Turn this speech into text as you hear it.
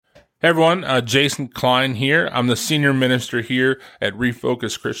Hey everyone, Jason Klein here. I'm the senior minister here at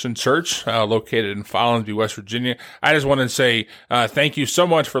Refocus Christian Church, located in Follansbee, West Virginia. I just want to say thank you so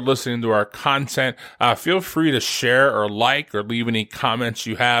much for listening to our content. Feel free to share or like or leave any comments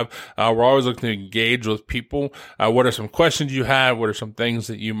you have. We're always looking to engage with people. What are some questions you have? What are some things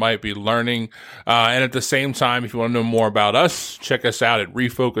that you might be learning? And at the same time, if you want to know more about us, check us out at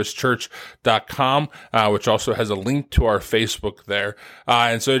refocuschurch.com, which also has a link to our Facebook there.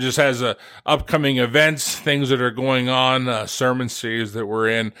 And so it just has upcoming events, things that are going on, sermon series that we're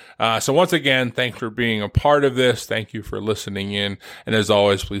in. So once again, thanks for being a part of this. Thank you for listening in. And as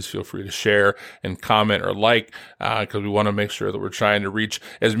always, please feel free to share and comment or like, because we want to make sure that we're trying to reach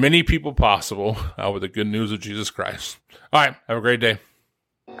as many people possible with the good news of Jesus Christ. All right. Have a great day.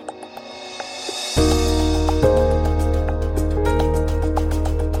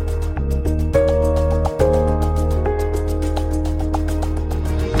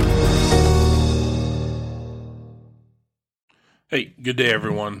 Hey, good day,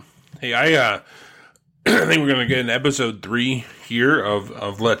 everyone. Hey, I think we're going to get in episode 3 here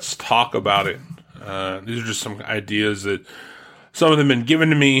of Let's Talk About It. These are just some ideas that some of them have been given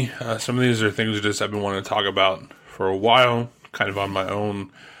to me. Some of these are things that just I've been wanting to talk about for a while, kind of on my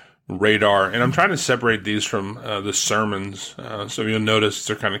own radar. And I'm trying to separate these from the sermons. So you'll notice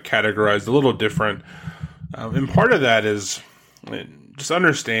they're kind of categorized a little different. And part of that is just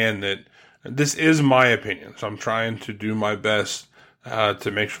understand that this is my opinion, so I'm trying to do my best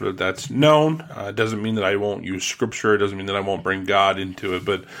to make sure that that's known. It doesn't mean that I won't use scripture. It doesn't mean that I won't bring God into it,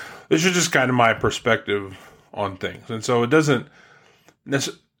 but this is just kind of my perspective on things. And so it doesn't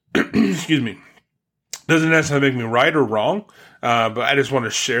necessarily make me right or wrong, but I just want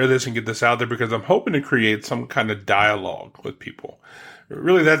to share this and get this out there because I'm hoping to create some kind of dialogue with people.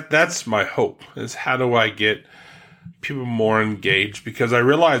 Really, that's my hope, is how do I get people more engaged, because I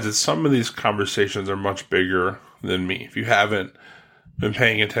realize that some of these conversations are much bigger than me. If you haven't been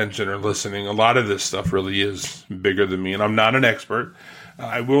paying attention or listening, a lot of this stuff really is bigger than me, and I'm not an expert.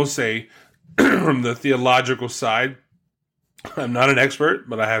 I will say from the theological side, I'm not an expert,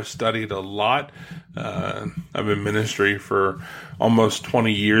 but I have studied a lot. I've been in ministry for almost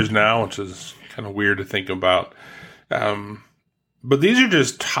 20 years now, which is kind of weird to think about. But these are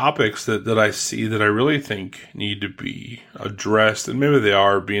just topics that I see that I really think need to be addressed, and maybe they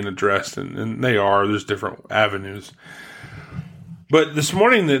are being addressed, and they are. There's different avenues. But this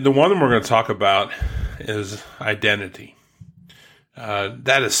morning, the one that we're going to talk about is identity.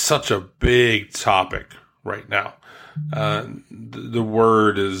 That is such a big topic right now. The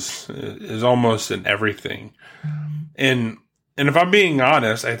word is almost in everything. And if I'm being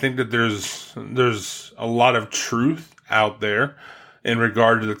honest, I think that there's a lot of truth out there in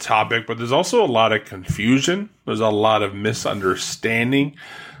regard to the topic, but there's also a lot of confusion. There's a lot of misunderstanding.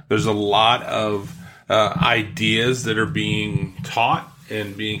 There's a lot of ideas that are being taught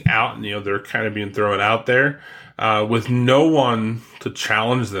and being out, and they're kind of being thrown out there with no one to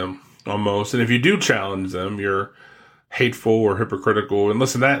challenge them almost. And if you do challenge them, you're hateful or hypocritical. And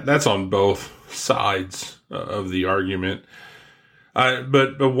listen, that's on both sides of the argument.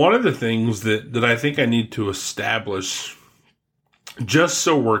 But one of the things that I think I need to establish, just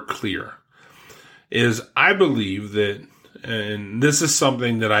so we're clear, is I believe that, and this is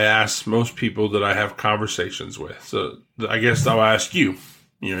something that I ask most people that I have conversations with. So I guess I'll ask you,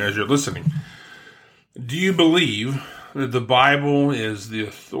 as you're listening, do you believe that the Bible is the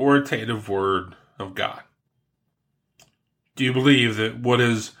authoritative word of God? Do you believe that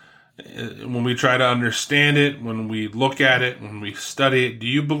when we try to understand it, when we look at it, when we study it, do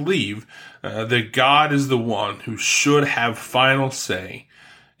you believe that God is the one who should have final say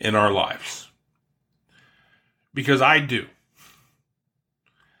in our lives? Because I do.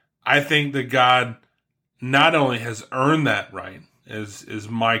 I think that God not only has earned that right as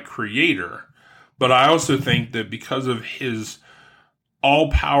my creator, but I also think that because of his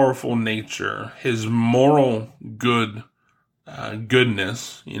all-powerful nature, his moral goodness,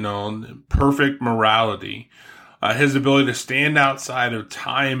 perfect morality, his ability to stand outside of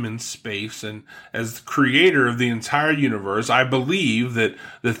time and space, and as the creator of the entire universe, I believe that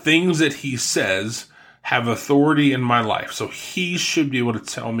the things that he says have authority in my life. So he should be able to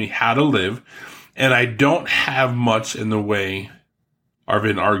tell me how to live, and I don't have much in the way of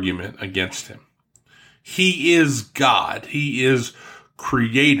an argument against him. He is God. He is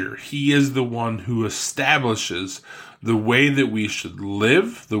creator. He is the one who establishes the way that we should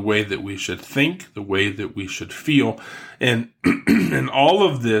live, the way that we should think, the way that we should feel. And and all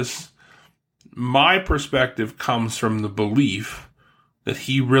of this, my perspective comes from the belief that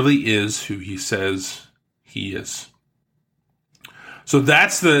he really is who he says he is. So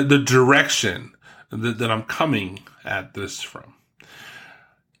that's the direction that I'm coming at this from.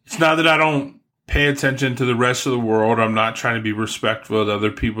 It's not that I don't pay attention to the rest of the world. I'm not trying to be respectful of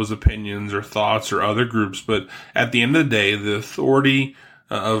other people's opinions or thoughts or other groups. But at the end of the day, the authority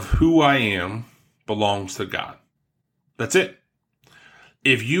of who I am belongs to God. That's it.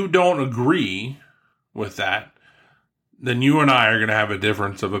 If you don't agree with that, then you and I are going to have a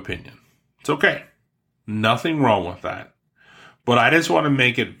difference of opinion. It's okay. Nothing wrong with that. But I just want to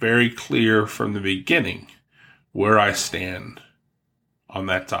make it very clear from the beginning where I stand on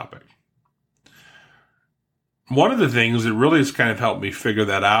that topic. One of the things that really has kind of helped me figure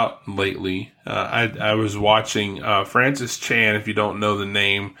that out lately, I was watching Francis Chan, if you don't know the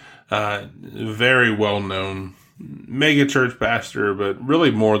name, very well-known megachurch pastor, but really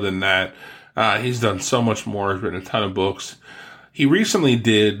more than that. He's done so much more. He's written a ton of books. He recently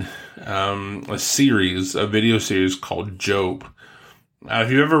did a video series called Job.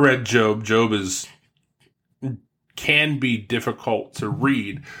 If you've ever read Job, can be difficult to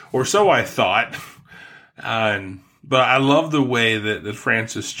read, or so I thought. But I love the way that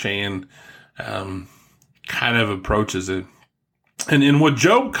Francis Chan kind of approaches it. And what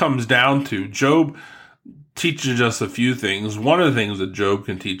Job comes down to, Job teaches us a few things. One of the things that Job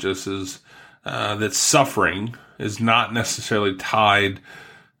can teach us is that suffering is not necessarily tied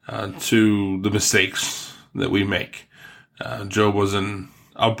to the mistakes that we make. Job was an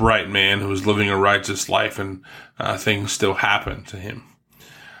upright man who was living a righteous life, and things still happen to him.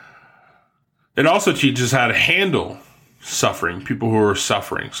 It also teaches how to handle suffering, people who are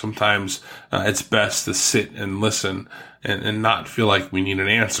suffering. Sometimes it's best to sit and listen and not feel like we need an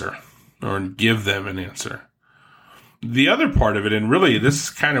answer or give them an answer. The other part of it, and really this is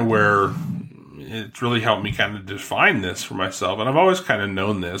kind of where it's really helped me kind of define this for myself, and I've always kind of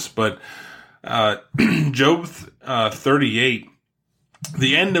known this, but Job 38,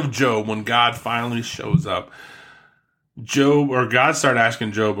 the end of Job, when God finally shows up, God started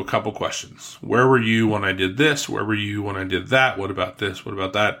asking Job a couple questions. Where were you when I did this? Where were you when I did that? What about this? What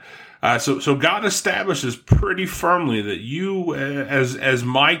about that? So God establishes pretty firmly that you, as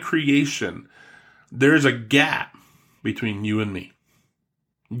my creation, there's a gap between you and me.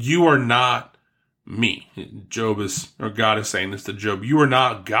 You are not me. God is saying this to Job. You are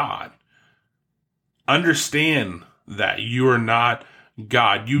not God. Understand that you are not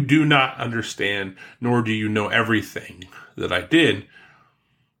God. You do not understand, nor do you know everything that I did,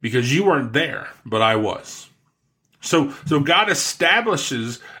 because you weren't there, but I was. So God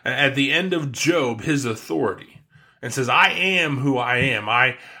establishes at the end of Job his authority and says, I am who I am.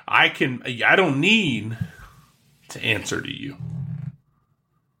 I don't need to answer to you.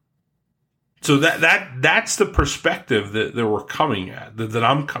 So that's the perspective that we're coming at, that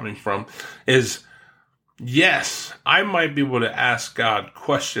I'm coming from, is yes, I might be able to ask God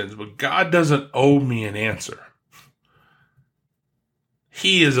questions, but God doesn't owe me an answer.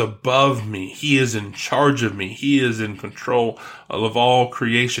 He is above me. He is in charge of me. He is in control of all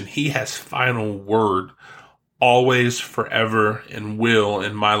creation. He has final word, always, forever, and will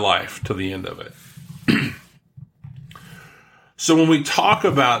in my life to the end of it. So when we talk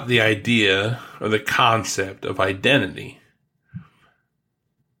about the idea or the concept of identity,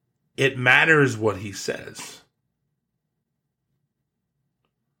 it matters what he says.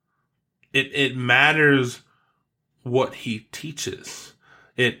 It matters what he teaches.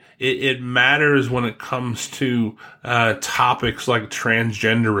 It matters when it comes to topics like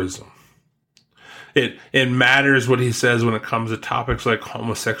transgenderism. It matters what he says when it comes to topics like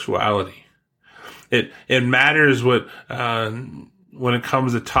homosexuality. It matters when it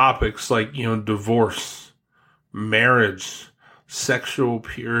comes to topics like, divorce, marriage, sexual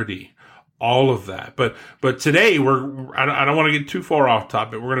purity, all of that. But today I don't want to get too far off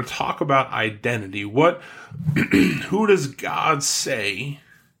topic. We're going to talk about identity. Who does God say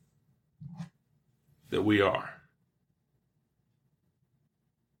that we are?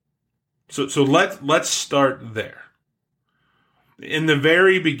 So let's start there. In the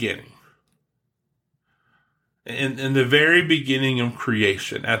very beginning, in the very beginning of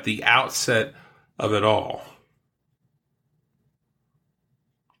creation, at the outset of it all,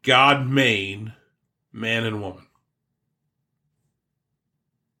 God made man and woman.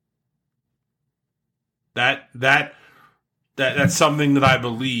 That's something that I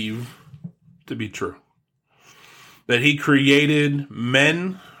believe to be true. That he created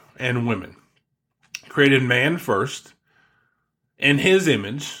men and women. Created man first in his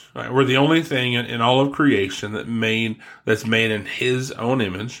image. Right? We're the only thing in all of creation that's made in his own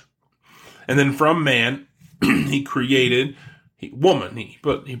image. And then from man, he created woman. He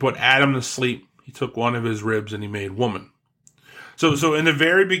put Adam to sleep. He took one of his ribs and he made woman. So in the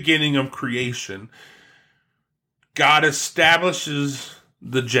very beginning of creation, God establishes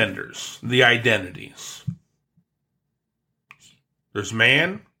the genders, the identities. There's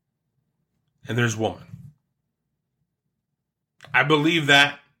man and there's woman. I believe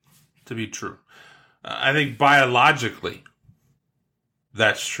that to be true. I think biologically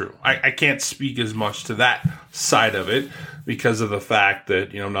that's true. I can't speak as much to that side of it because of the fact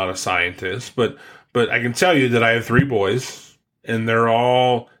that, I'm not a scientist, but I can tell you that I have 3 boys and they're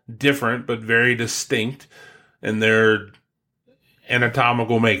all different but very distinct in their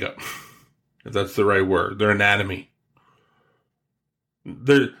anatomical makeup, if that's the right word, their anatomy.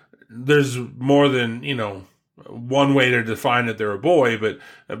 There's more than, one way to define that they're a boy, but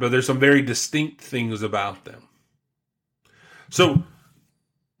there's some very distinct things about them. So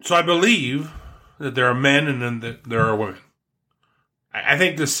I believe that there are men and then that there are women. I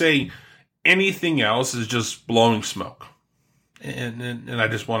think to say anything else is just blowing smoke. And I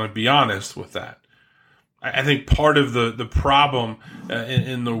just want to be honest with that. I think part of the problem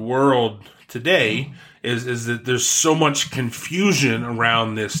in the world today is that there's so much confusion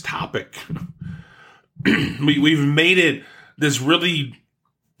around this topic. We've made it this really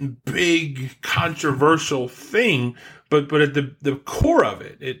big, controversial thing, but at the core of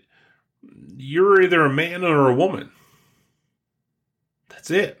it, you're either a man or a woman.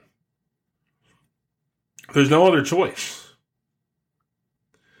 That's it. There's no other choice.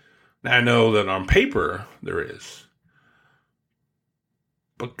 Now, I know that on paper there is.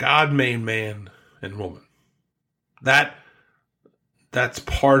 But God made man and woman. That's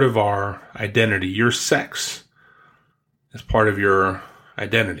part of our identity. Your sex is part of your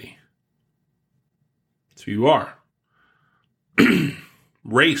identity. That's who you are.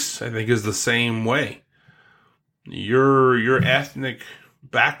 Race, I think, is the same way. Your ethnic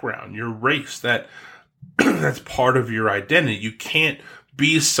background, your race, that's part of your identity. You can't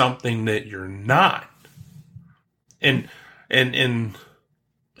be something that you're not. And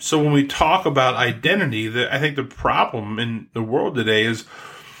so when we talk about identity, I think the problem in the world today is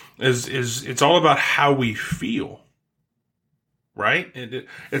it's all about how we feel, right?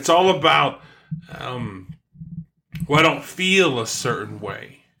 It's all about, I don't feel a certain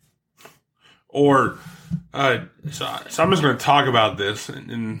way. Or, so I'm just going to talk about this,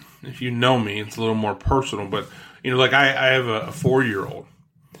 and if you know me, it's a little more personal, but, like I have a 4-year-old.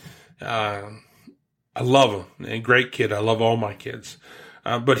 I love him, a great kid. I love all my kids.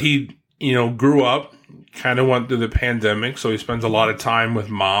 But he, grew up, kind of went through the pandemic, so he spends a lot of time with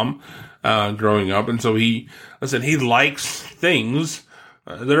mom growing up. And so he likes things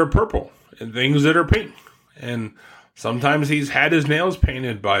that are purple and things that are pink. And sometimes he's had his nails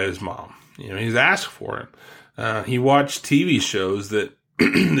painted by his mom. He's asked for it. He watched TV shows that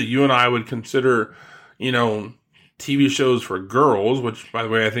that you and I would consider, TV shows for girls, which, by the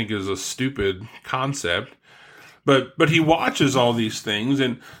way, I think is a stupid concept. But he watches all these things,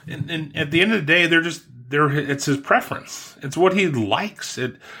 and at the end of the day, it's his preference. It's what he likes.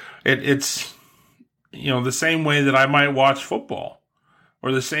 It's the same way that I might watch football,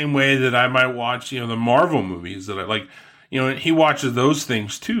 or the same way that I might watch the Marvel movies that I like. He watches those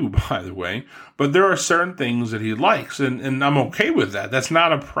things too, by the way. But there are certain things that he likes, and I'm okay with that. That's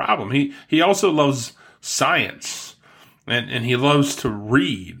not a problem. He also loves science, and he loves to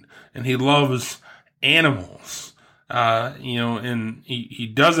read, and he loves animals. And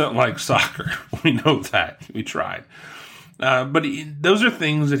he doesn't like soccer. We know that. We tried. But those are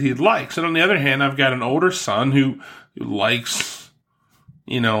things that he likes. And on the other hand, I've got an older son who likes,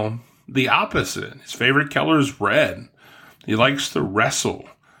 the opposite. His favorite color is red. He likes to wrestle.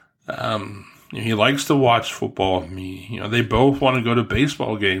 He likes to watch football with me. They both want to go to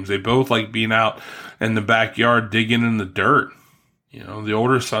baseball games. They both like being out in the backyard digging in the dirt. The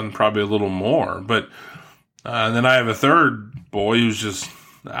older son probably a little more, but and then I have a third boy who's just,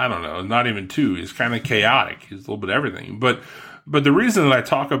 I don't know, not even 2. He's kind of chaotic. He's a little bit of everything. But the reason that I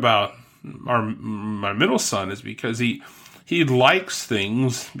talk about my middle son is because he likes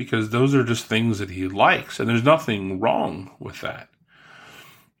things because those are just things that he likes. And there's nothing wrong with that.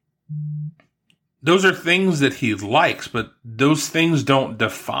 Those are things that he likes, but those things don't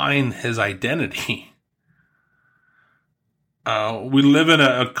define his identity. We live in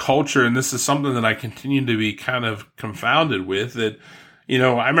a culture, and this is something that I continue to be kind of confounded with, that,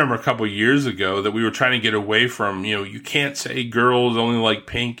 I remember a couple of years ago that we were trying to get away from, you can't say girls only like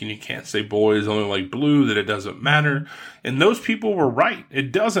pink and you can't say boys only like blue, that it doesn't matter. And those people were right.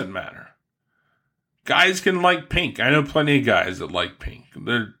 It doesn't matter. Guys can like pink. I know plenty of guys that like pink.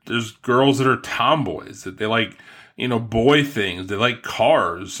 There's girls that are tomboys, that they like, boy things. They like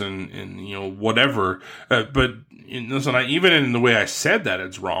cars and whatever. But listen, even in the way I said that,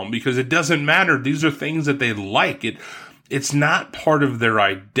 it's wrong because it doesn't matter. These are things that they like. It's not part of their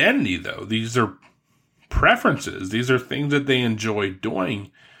identity, though. These are preferences. These are things that they enjoy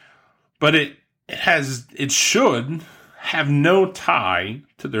doing. But it should have no tie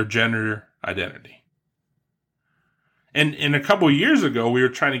to their gender identity. And a couple of years ago, we were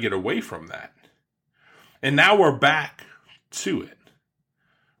trying to get away from that. And now we're back to it.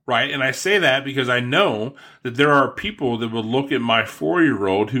 Right? And I say that because I know that there are people that will look at my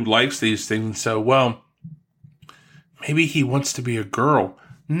 4-year-old who likes these things and say, well, maybe he wants to be a girl.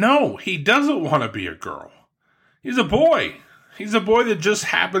 No, he doesn't want to be a girl. He's a boy. He's a boy that just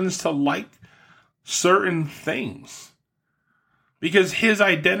happens to like certain things. Because his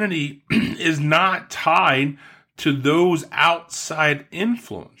identity is not tied to those outside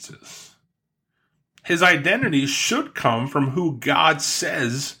influences. His identity should come from who God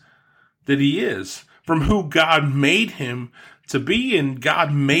says that he is, from who God made him to be, and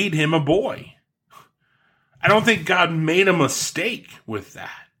God made him a boy. I don't think God made a mistake with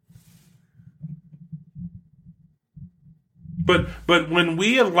that. But when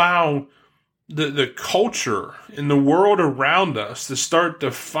we allow the culture in the world around us to start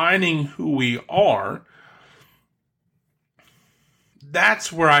defining who we are,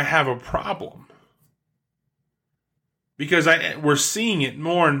 that's where I have a problem. Because we're seeing it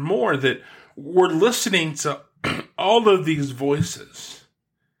more and more that we're listening to all of these voices.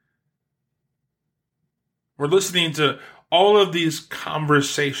 We're listening to all of these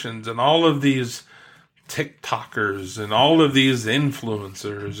conversations and all of these TikTokers and all of these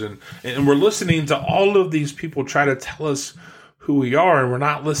influencers. And we're listening to all of these people try to tell us who we are, and we're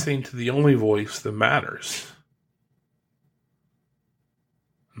not listening to the only voice that matters.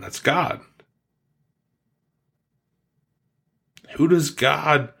 And that's God. Who does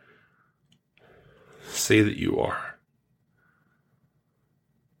God say that you are?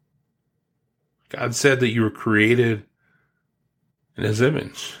 God said that you were created in his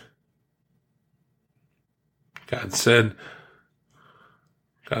image. God says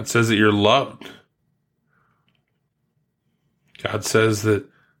that you're loved. God says that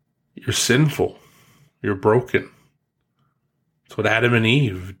you're sinful. You're broken. That's what Adam and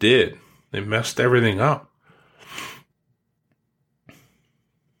Eve did. They messed everything up.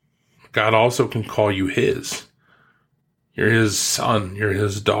 God also can call you his. You're his son. You're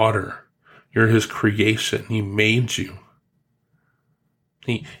his daughter. You're his creation. He made you.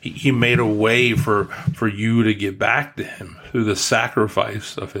 He made a way for you to get back to him through the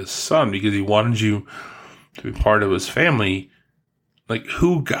sacrifice of his son, because he wanted you to be part of his family. Like,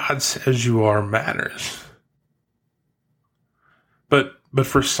 who God says you are matters. But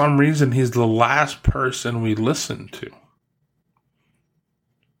for some reason, he's the last person we listen to.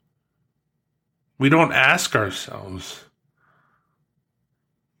 We don't ask ourselves.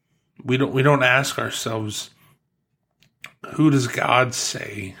 We don't ask ourselves, who does God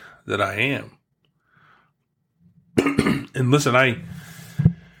say that I am? And listen, I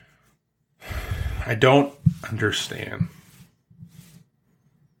don't understand.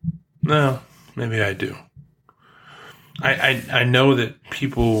 No, maybe I do. I know that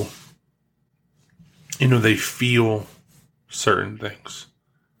people, they feel certain things.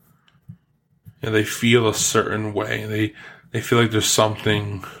 And they feel a certain way. They feel like there's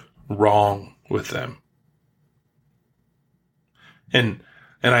something wrong with them. And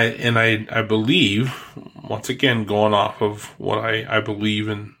I believe, once again, going off of what I believe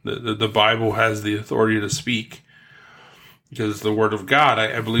in, the Bible has the authority to speak, because it's the Word of God.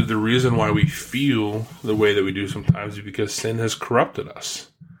 I believe the reason why we feel the way that we do sometimes is because sin has corrupted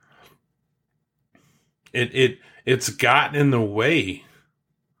us. It's gotten in the way.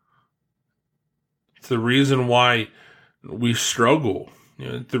 It's the reason why we struggle.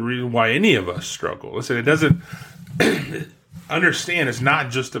 It's the reason why any of us struggle. Listen, it doesn't understand. It's not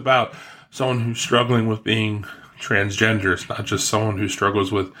just about someone who's struggling with being transgender. It's not just someone who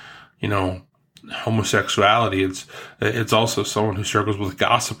struggles with, homosexuality. It's also someone who struggles with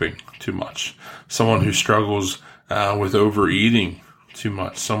gossiping too much. Someone who struggles with overeating too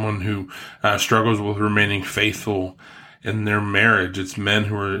much. Someone who struggles with remaining faithful in their marriage. It's men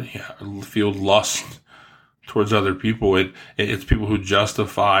who feel lust towards other people. It's people who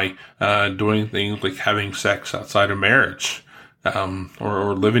justify doing things like having sex outside of marriage,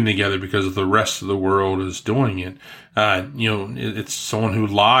 or living together because the rest of the world is doing it. It's someone who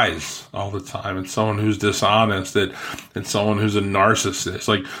lies all the time. It's someone who's dishonest. It's someone who's a narcissist.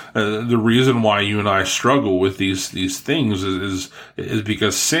 Like, the reason why you and I struggle with these things is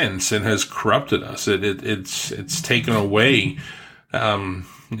because sin has corrupted us. It's taken away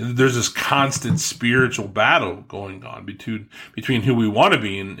there's this constant spiritual battle going on between who we want to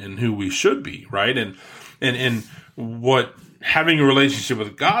be and who we should be, right? And what having a relationship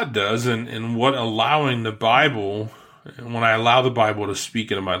with God does, and what allowing the Bible, and when I allow the Bible to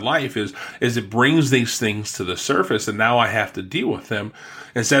speak into my life, is it brings these things to the surface, and now I have to deal with them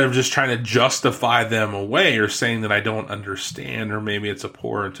instead of just trying to justify them away or saying that I don't understand, or maybe it's a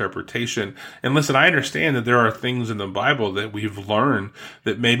poor interpretation. And listen, I understand that there are things in the Bible that we've learned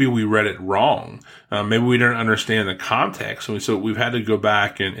that maybe we read it wrong. Maybe we didn't understand the context. So we've had to go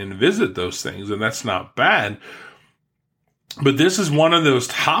back and visit those things, and that's not bad. But this is one of those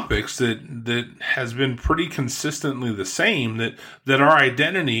topics that has been pretty consistently the same, that our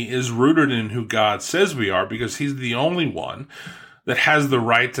identity is rooted in who God says we are, because he's the only one that has the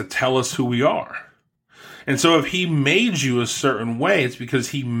right to tell us who we are. And so if he made you a certain way, it's because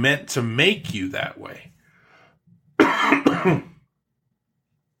he meant to make you that way.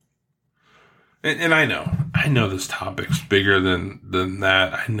 And I know this topic's bigger than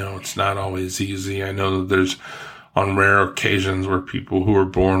that. I know it's not always easy. I know that there's on rare occasions where people who are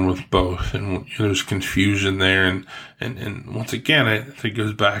born with both, and there's confusion there. And once again, I think it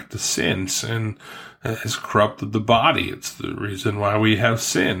goes back to sin. Sin has corrupted the body. It's the reason why we have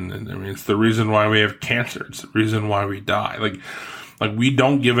sin. And I mean, it's the reason why we have cancer. It's the reason why we die. Like we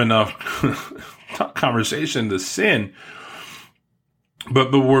don't give enough conversation to sin.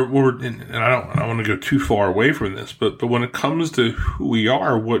 But we're and I don't want to go too far away from this, but when it comes to who we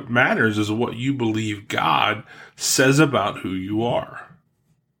are, what matters is what you believe God says about who you are.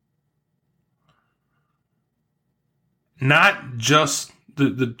 Not just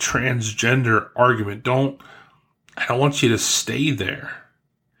the transgender argument. I don't want you to stay there.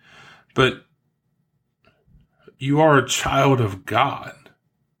 But you are a child of God.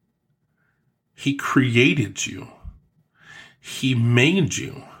 He created you. He made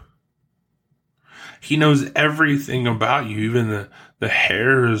you. He knows everything about you, even the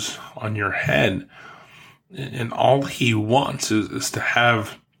hairs on your head. And all he wants is to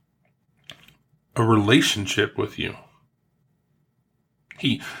have a relationship with you.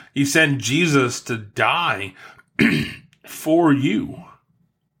 He sent Jesus to die for you.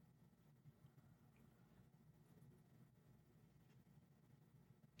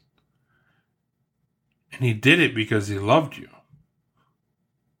 And he did it because he loved you.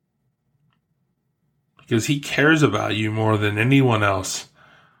 Because he cares about you more than anyone else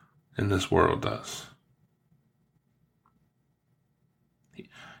in this world does.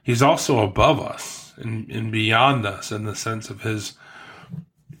 He's also above us and beyond us in the sense of his,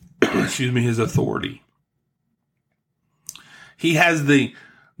 his authority. He has the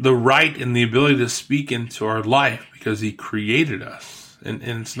right and the ability to speak into our life because he created us. And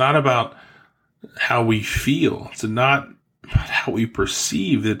it's not about how we feel. It's not about how we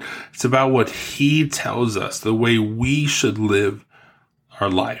perceive it. It's about what he tells us, the way we should live our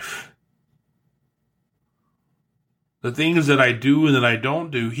life. The things that I do and that I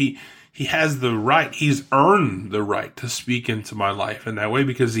don't do, he has the right. He's earned the right to speak into my life in that way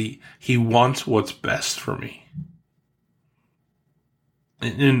because he wants what's best for me.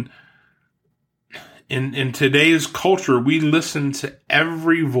 In today's culture, we listen to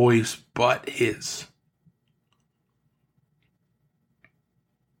every voice but his.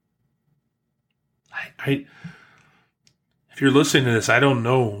 If you're listening to this, I don't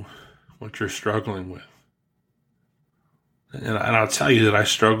know what you're struggling with. And I'll tell you that I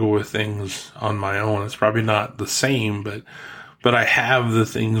struggle with things on my own. It's probably not the same, but I have the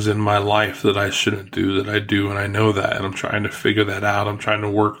things in my life that I shouldn't do that I do, and I know that, and I'm trying to figure that out. I'm trying to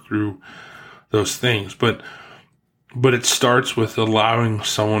work through those things. But it starts with allowing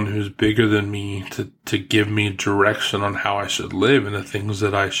someone who's bigger than me to give me direction on how I should live and the things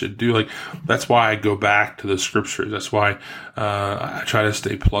that I should do. Like, that's why I go back to the scriptures. That's why I try to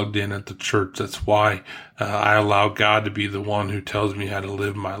stay plugged in at the church. That's why I allow God to be the one who tells me how to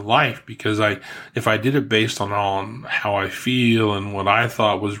live my life. Because if I did it based on how I feel and what I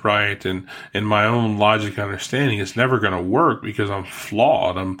thought was right and my own logic and understanding, it's never going to work because I'm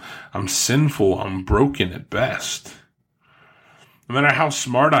flawed. I'm sinful. I'm broken at best. No matter how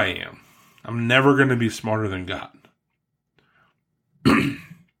smart I am, I'm never going to be smarter than God.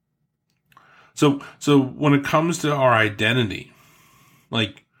 So when it comes to our identity,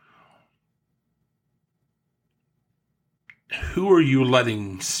 like, who are you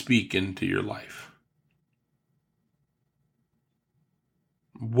letting speak into your life?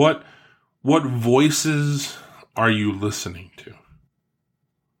 What voices are you listening to?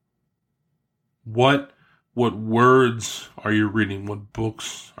 What words are you reading? What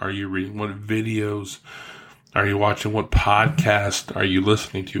books are you reading? What videos are you watching? What podcast are you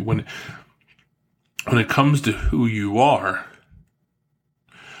listening to? When it comes to who you are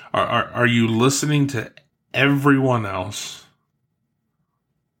you listening to everyone else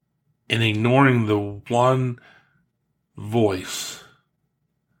and ignoring the one voice,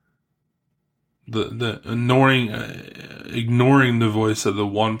 ignoring the voice of the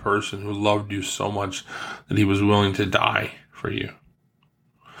one person who loved you so much that he was willing to die for you?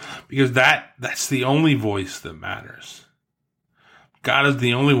 Because that's the only voice that matters. God is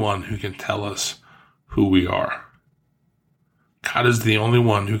the only one who can tell us who we are. God is the only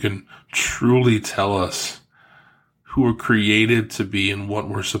one who can truly tell us who we're created to be and what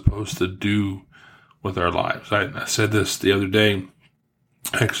we're supposed to do with our lives. I said this the other day.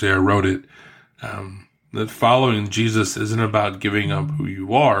 Actually, I wrote it. That following Jesus isn't about giving up who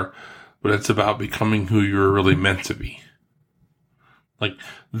you are, but it's about becoming who you're really meant to be. Like,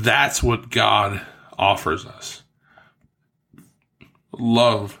 that's what God offers us.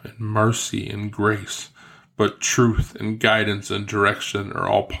 Love and mercy and grace, but truth and guidance and direction are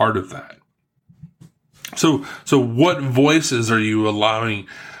all part of that. So what voices are you allowing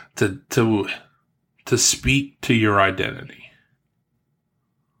to speak to your identity?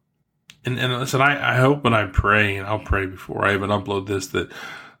 And listen, I hope when I pray, and I'll pray before I even upload this, that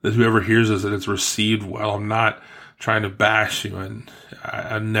whoever hears this, that it's received well. I'm not trying to bash you, and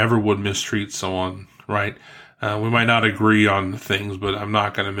I never would mistreat someone, right? We might not agree on things, but I'm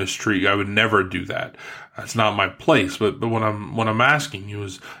not going to mistreat you. I would never do that. That's not my place. But what I'm asking you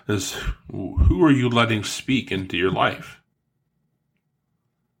is who are you letting speak into your life?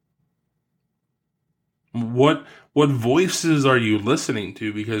 What voices are you listening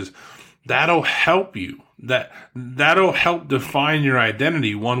to? Because that'll help you. That'll help define your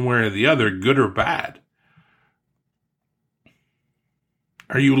identity one way or the other, good or bad.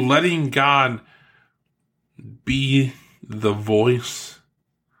 Are you letting God be the voice,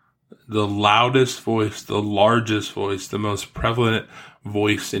 the loudest voice, the largest voice, the most prevalent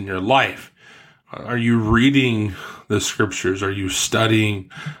voice in your life? Are you reading the scriptures? Are you studying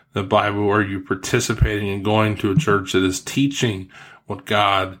the Bible? Are you participating and going to a church that is teaching what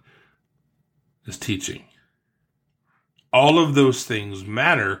God is teaching? All of those things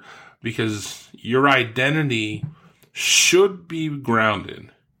matter because your identity should be grounded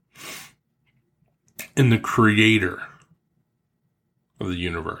in the creator of the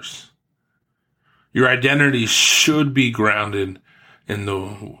universe. Your identity should be grounded in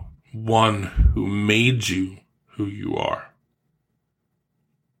the one who made you who you are.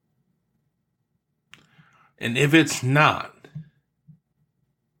 And if it's not,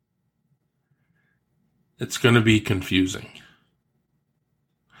 it's going to be confusing.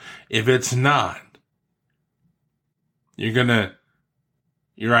 If it's not,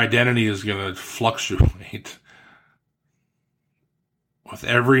 your identity is going to fluctuate with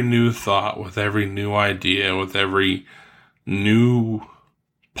every new thought, with every new idea, with every new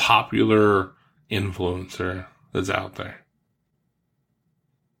popular influencer that's out there.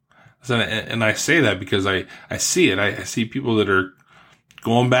 And I say that because I see it. I see people that are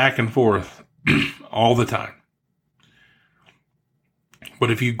going back and forth all the time. But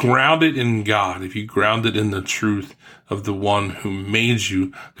if you ground it in God, if you ground it in the truth of the one who made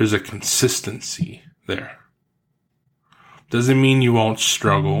you, there's a consistency there. Doesn't mean you won't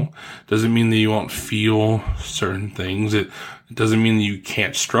struggle. Doesn't mean that you won't feel certain things. It doesn't mean that you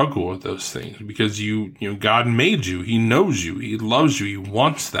can't struggle with those things because God made you. He knows you. He loves you. He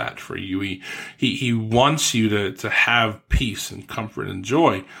wants that for you. He wants you to have peace and comfort and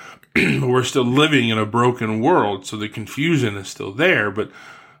joy. We're still living in a broken world, so the confusion is still there, but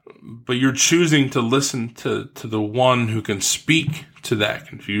you're choosing to listen to the one who can speak to that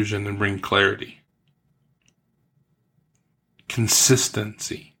confusion and bring clarity.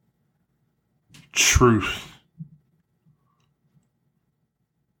 Consistency. Truth.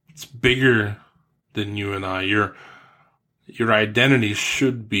 It's bigger than you and I. Your identity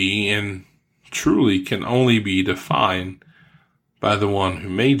should be and truly can only be defined by the one who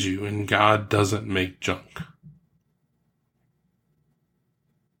made you, and God doesn't make junk.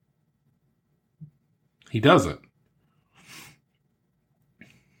 He doesn't.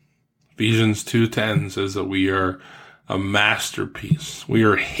 Ephesians 2:10 says that we are a masterpiece. We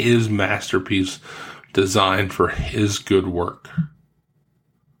are His masterpiece designed for His good work.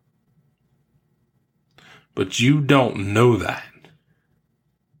 But you don't know that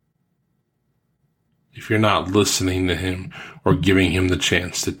if you're not listening to Him or giving Him the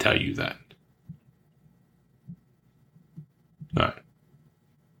chance to tell you that. All right.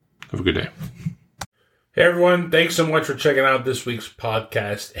 Have a good day. Hey everyone, thanks so much for checking out this week's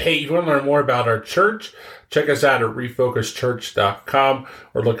podcast. Hey, if you want to learn more about our church, check us out at refocuschurch.com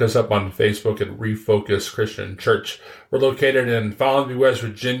or look us up on Facebook at Refocus Christian Church. We're located in Follansbee, West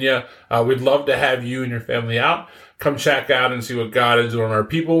Virginia. We'd love to have you and your family out. Come check out and see what God is doing in our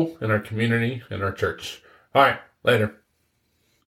people, in our community, in our church. All right, later.